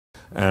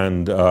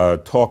and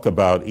talk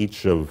about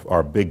each of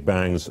our Big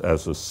Bangs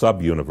as a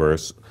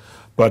sub-universe.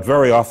 But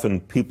very often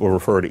people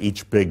refer to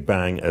each Big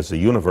Bang as a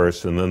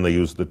universe, and then they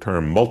use the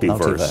term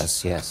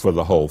multiverse, yes, for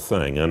the whole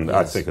thing. And yes.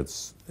 I think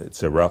it's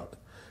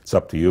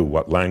up to you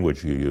what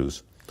language you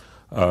use.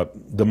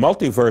 The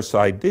multiverse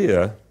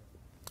idea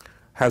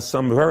has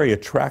some very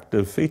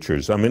attractive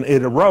features. I mean,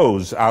 it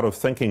arose out of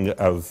thinking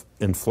of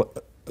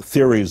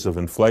theories of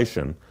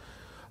inflation,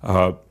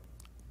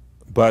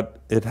 but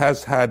it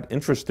has had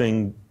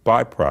interesting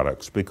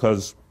byproducts,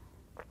 because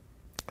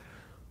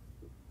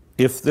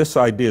if this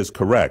idea is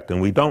correct,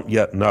 and we don't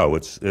yet know,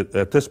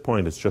 at this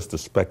point it's just a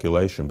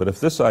speculation, but if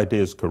this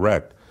idea is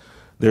correct,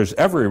 there's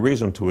every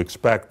reason to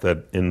expect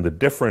that in the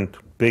different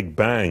Big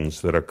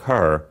Bangs that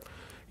occur,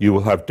 you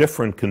will have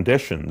different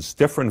conditions,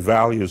 different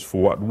values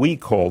for what we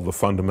call the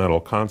fundamental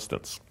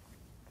constants.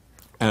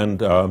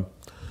 And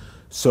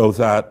so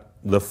that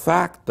the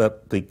fact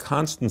that the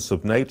constants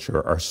of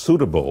nature are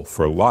suitable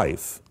for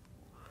life,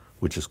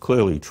 which is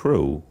clearly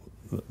true,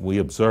 we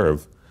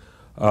observe,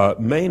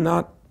 may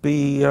not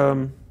be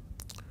a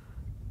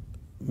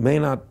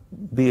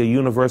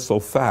universal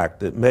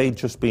fact. It may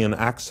just be an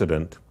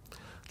accident,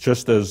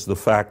 just as the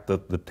fact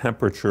that the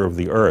temperature of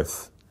the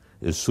Earth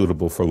is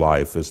suitable for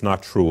life is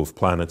not true of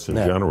planets in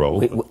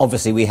general.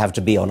 Obviously, we have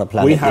to be on a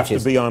planet. We have to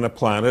be on a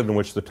planet in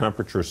which the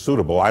temperature is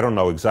suitable. I don't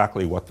know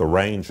exactly what the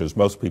range is.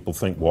 Most people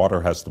think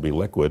water has to be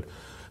liquid.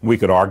 We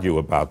could argue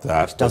about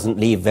that. Which doesn't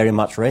leave very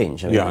much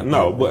range. Yeah,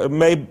 no.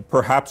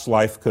 Perhaps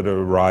life could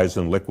arise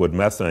in liquid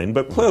methane,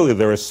 but clearly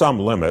there are some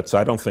limits.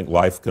 I don't think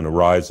life can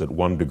arise at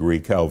 1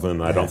 degree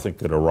Kelvin. I don't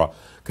think it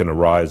can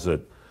arise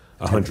at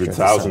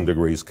 100,000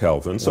 degrees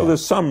Kelvin. So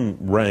there's some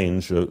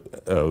range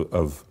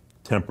of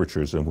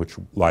temperatures in which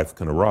life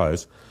can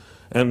arise.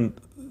 And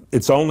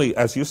it's only,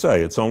 as you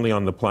say, it's only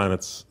on the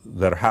planets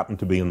that happen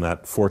to be in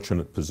that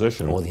fortunate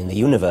position. Or in the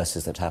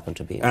universes that happen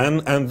to be.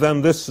 And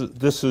then this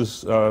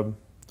is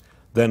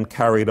then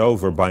carried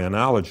over by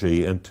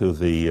analogy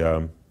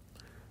into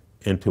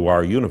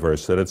our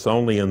universe, that it's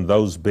only in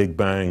those Big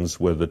Bangs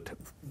where the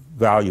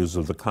values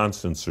of the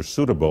constants are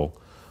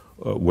suitable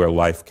where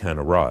life can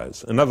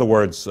arise. In other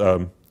words,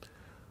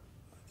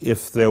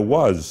 if there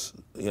was,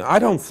 I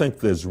don't think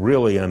there's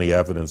really any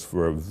evidence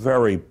for a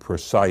very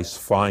precise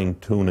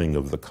fine-tuning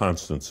of the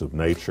constants of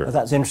nature. Well,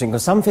 that's interesting,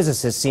 because some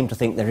physicists seem to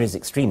think there is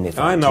extremely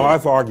fine-tuning. I know,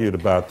 I've argued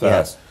about that.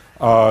 Yes.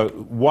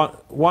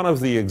 One of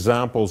the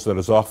examples that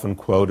is often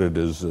quoted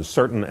is a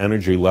certain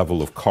energy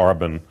level of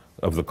carbon,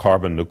 of the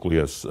carbon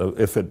nucleus.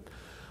 If it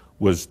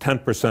was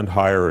 10%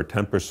 higher or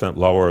 10%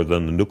 lower,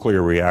 then the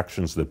nuclear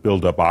reactions that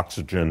build up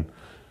oxygen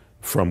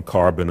from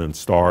carbon and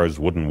stars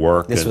wouldn't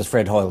work. This was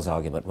Fred Hoyle's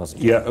argument,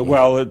 wasn't it? Yeah,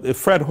 well,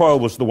 Fred Hoyle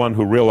was the one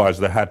who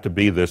realized there had to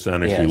be this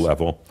energy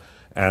level,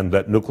 and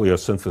that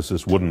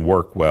nucleosynthesis wouldn't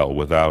work well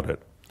without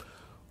it.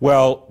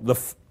 Well,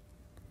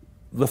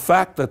 the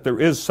fact that there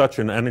is such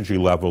an energy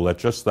level, that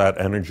just that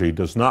energy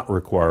does not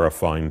require a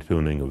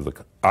fine-tuning of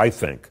the, I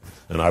think,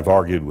 and I've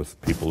argued with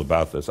people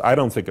about this, I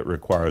don't think it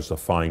requires a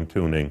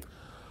fine-tuning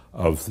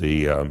of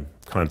the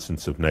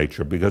constants of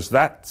nature, because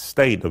that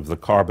state of the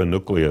carbon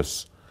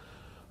nucleus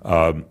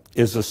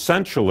is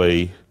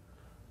essentially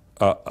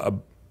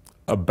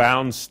a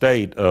bound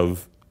state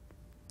of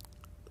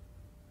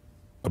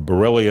a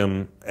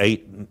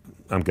beryllium-8,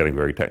 I'm getting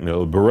very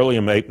technical, a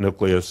beryllium-8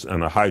 nucleus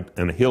and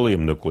a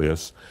helium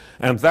nucleus,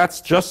 and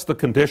that's just the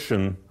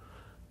condition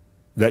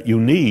that you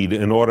need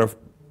in order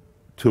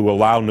to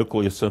allow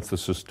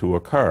nucleosynthesis to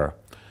occur.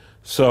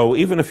 So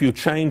even if you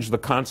change the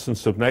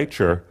constants of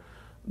nature,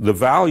 the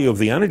value of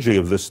the energy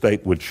of this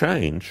state would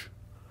change,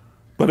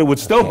 but it would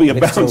still be a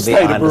bound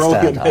state of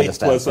beryllium-8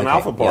 plus an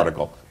alpha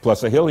particle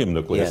plus a helium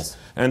nucleus. Yes.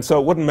 And so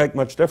it wouldn't make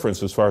much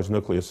difference as far as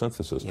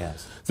nucleosynthesis.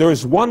 Yes. There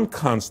is one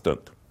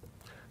constant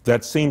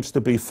that seems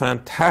to be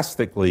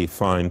fantastically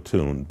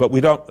fine-tuned, but we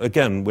don't,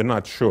 again, we're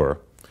not sure,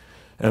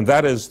 and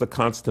that is the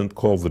constant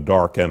called the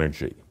dark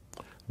energy,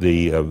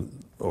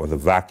 or the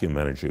vacuum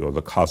energy, or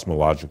the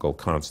cosmological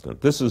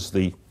constant. This is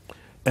the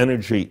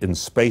energy in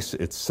space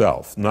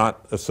itself,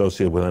 not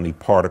associated with any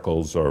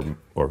particles or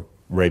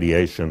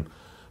radiation,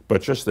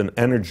 but just an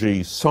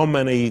energy, so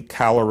many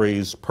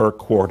calories per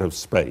quart of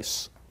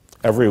space,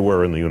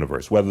 everywhere in the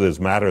universe, whether there's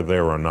matter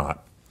there or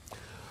not.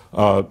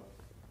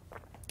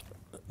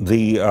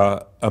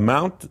 The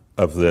amount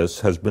of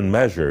this has been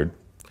measured.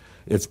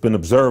 It's been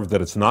observed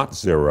that it's not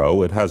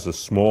zero. It has a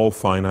small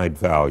finite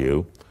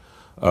value.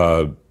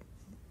 To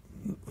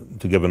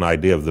give an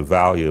idea of the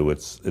value,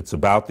 it's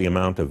about the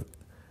amount of,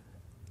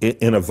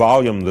 in a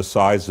volume the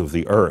size of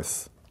the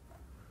Earth,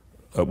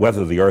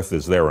 whether the Earth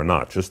is there or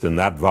not, just in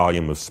that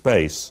volume of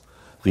space,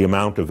 the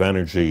amount of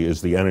energy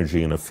is the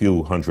energy in a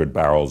few hundred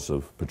barrels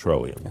of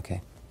petroleum.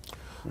 Okay.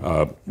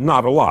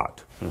 Not a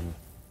lot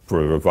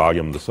for a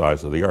volume the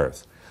size of the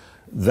Earth.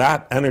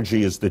 That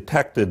energy is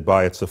detected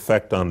by its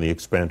effect on the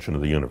expansion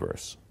of the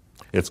universe.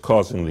 It's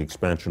causing the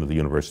expansion of the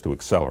universe to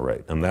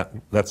accelerate, and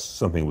that's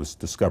something that was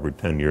discovered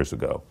 10 years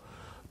ago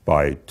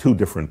by two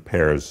different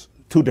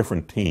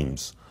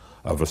teams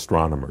of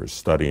astronomers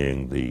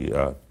studying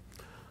the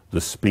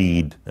the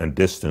speed and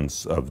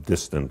distance of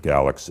distant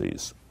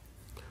galaxies.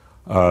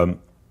 Now,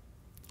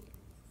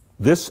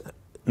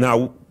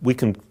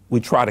 we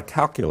try to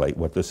calculate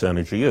what this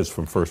energy is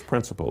from first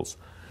principles.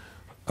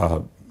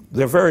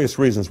 There are various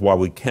reasons why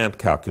we can't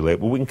calculate,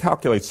 but we can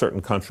calculate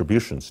certain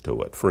contributions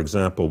to it. For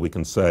example, we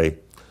can say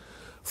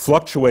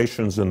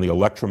fluctuations in the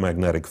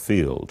electromagnetic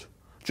field,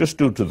 just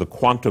due to the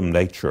quantum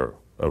nature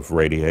of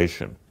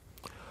radiation,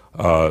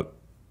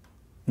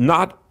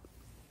 not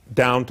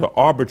down to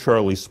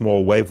arbitrarily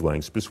small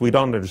wavelengths, because we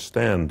don't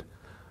understand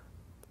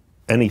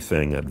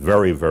anything at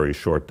very, very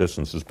short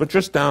distances, but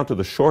just down to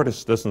the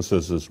shortest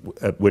distances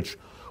at which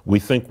we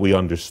think we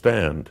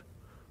understand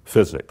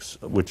physics,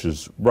 which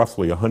is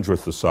roughly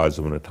 1/100th the size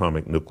of an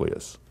atomic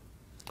nucleus.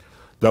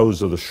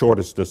 Those are the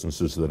shortest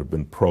distances that have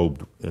been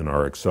probed in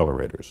our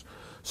accelerators.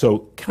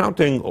 So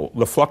counting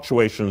the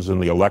fluctuations in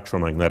the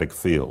electromagnetic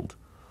field,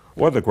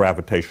 or the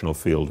gravitational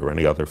field, or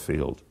any other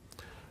field,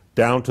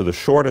 down to the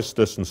shortest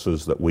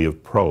distances that we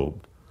have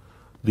probed,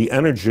 the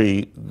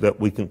energy that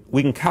we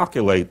can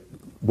calculate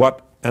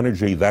what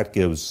energy that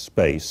gives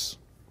space,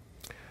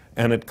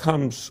 and it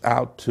comes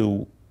out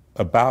to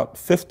about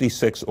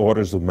 56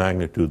 orders of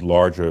magnitude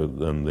larger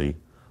than the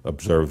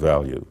observed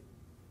value.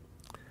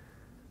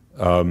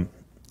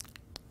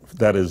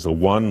 That is a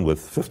 1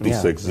 with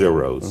 56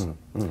 zeros.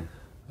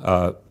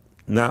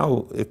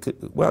 Now,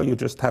 well, you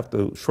just have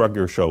to shrug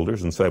your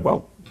shoulders and say,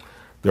 well,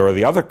 there are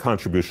the other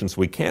contributions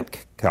we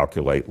can't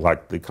calculate,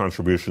 like the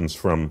contributions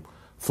from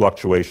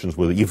fluctuations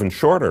with even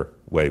shorter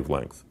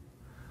wavelength.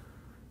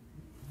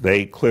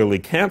 They clearly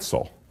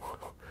cancel.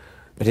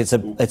 But it's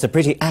a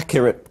pretty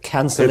accurate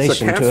cancellation.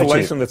 It's a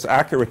cancellation that's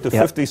accurate to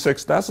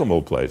 56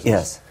 decimal places.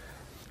 Yes.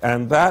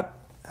 And that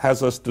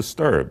has us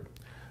disturbed.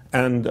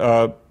 And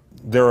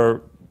there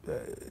are,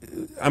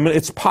 I mean,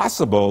 it's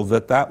possible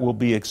that that will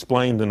be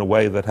explained in a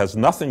way that has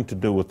nothing to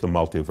do with the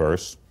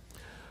multiverse.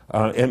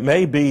 It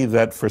may be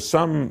that for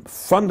some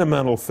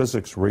fundamental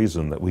physics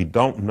reason that we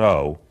don't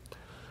know,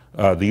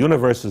 the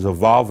universe is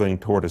evolving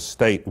toward a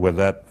state where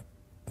that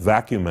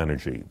vacuum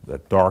energy,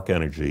 that dark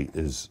energy,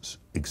 is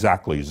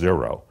exactly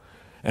zero.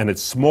 And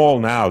it's small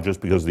now just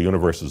because the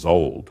universe is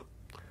old,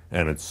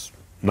 and it's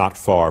not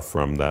far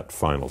from that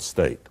final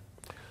state.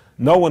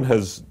 No one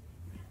has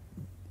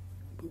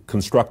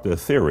constructed a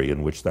theory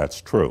in which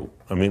that's true.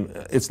 I mean,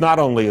 it's not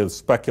only a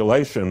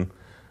speculation,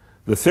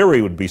 the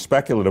theory would be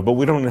speculative, but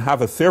we don't even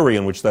have a theory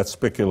in which that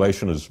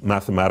speculation is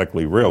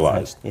mathematically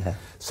realized. Yeah.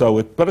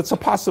 So, but it's a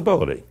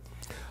possibility.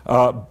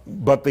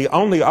 But the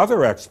only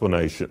other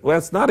explanation, well,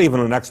 it's not even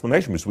an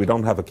explanation because we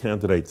don't have a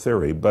candidate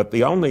theory, but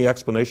the only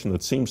explanation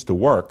that seems to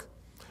work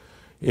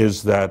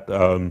is that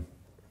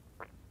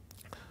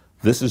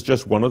this is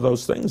just one of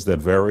those things that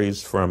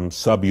varies from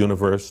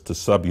sub-universe to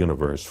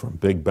sub-universe, from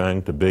Big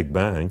Bang to Big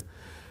Bang.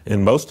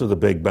 In most of the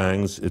Big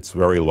Bangs, it's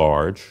very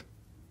large.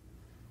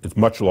 It's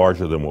much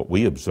larger than what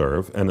we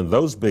observe. And in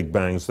those Big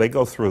Bangs, they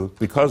go through,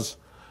 because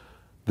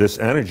this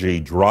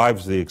energy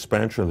drives the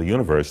expansion of the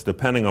universe,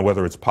 depending on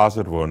whether it's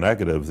positive or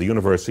negative, the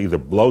universe either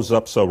blows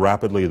up so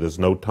rapidly there's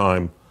no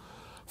time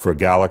for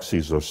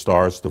galaxies or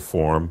stars to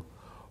form,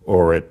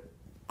 or it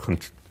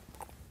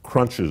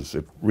crunches,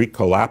 it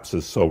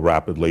recollapses so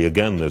rapidly,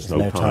 again, there's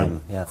no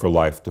time for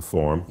life to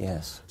form.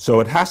 Yes.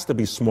 So it has to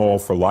be small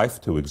for life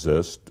to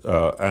exist,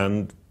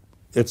 and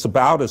it's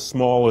about as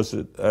small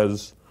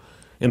as,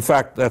 in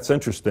fact, that's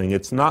interesting,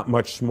 it's not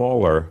much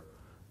smaller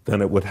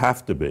than it would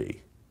have to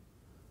be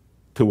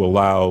to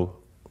allow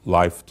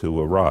life to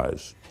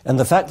arise. And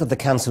the fact that the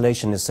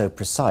cancellation is so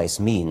precise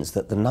means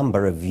that the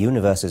number of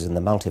universes in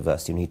the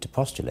multiverse you need to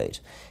postulate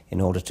in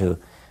order to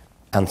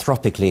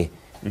anthropically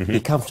be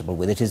comfortable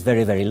with it is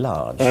very, very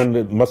large. And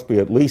it must be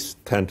at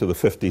least 10 to the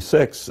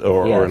 56,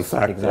 or in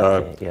fact,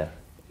 exactly,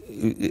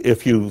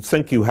 if you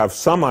think you have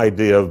some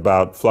idea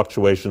about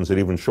fluctuations at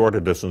even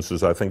shorter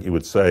distances, I think you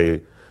would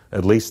say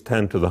at least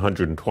 10 to the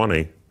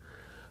 120.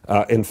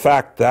 In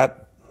fact,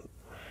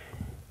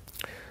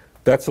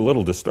 that's a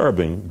little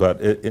disturbing, but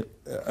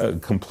a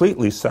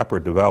completely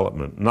separate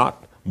development,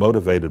 not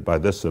motivated by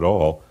this at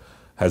all,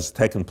 has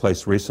taken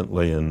place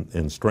recently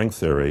in string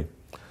theory.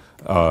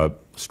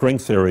 String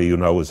theory, you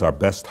know, is our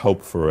best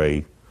hope for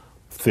a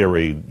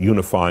theory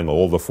unifying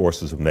all the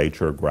forces of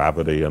nature,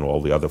 gravity and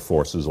all the other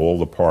forces, all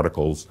the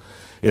particles.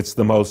 It's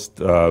the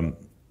most,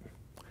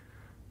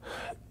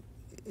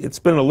 it's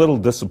been a little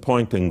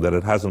disappointing that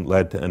it hasn't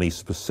led to any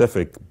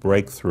specific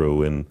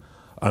breakthrough in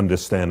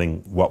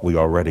understanding what we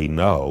already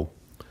know,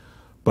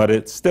 but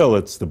it's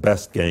the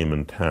best game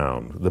in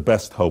town, the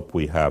best hope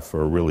we have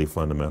for a really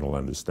fundamental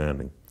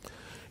understanding.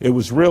 It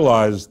was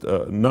realized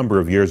a number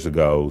of years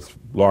ago,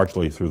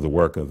 largely through the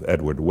work of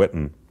Edward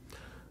Witten,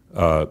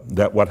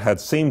 that what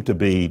had seemed to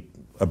be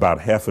about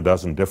half a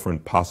dozen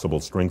different possible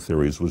string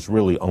theories was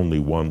really only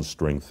one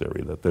string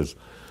theory, that there's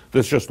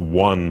just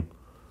one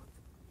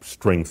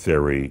string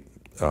theory,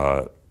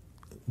 but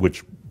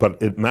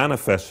it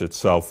manifests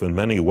itself in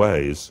many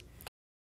ways